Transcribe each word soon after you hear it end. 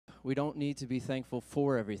we don't need to be thankful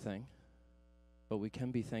for everything, but we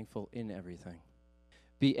can be thankful in everything.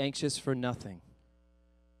 Be anxious for nothing,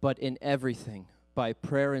 but in everything, by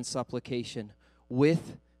prayer and supplication,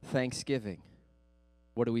 with thanksgiving.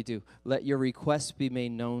 What do? Let your requests be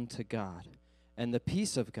made known to God, and the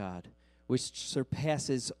peace of God, which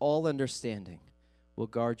surpasses all understanding, will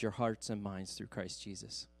guard your hearts and minds through Christ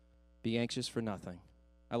Jesus. Be anxious for nothing.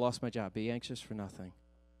 I lost my job. Be anxious for nothing.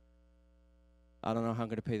 I don't know how I'm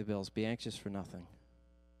going to pay the bills. Be anxious for nothing,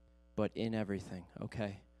 but in everything,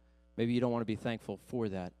 okay? Maybe you don't want to be thankful for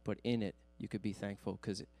that, but in it, you could be thankful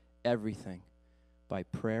because everything, by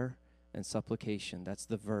prayer and supplication, that's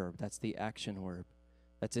the verb, that's the action word,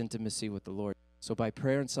 that's intimacy with the Lord. So by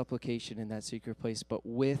prayer and supplication in that secret place, but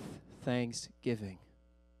with thanksgiving,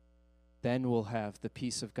 then we'll have the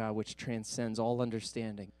peace of God which transcends all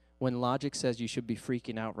understanding. When logic says you should be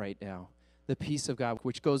freaking out right now, the peace of God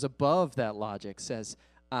which goes above that logic says,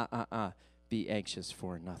 be anxious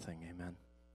for nothing. Amen.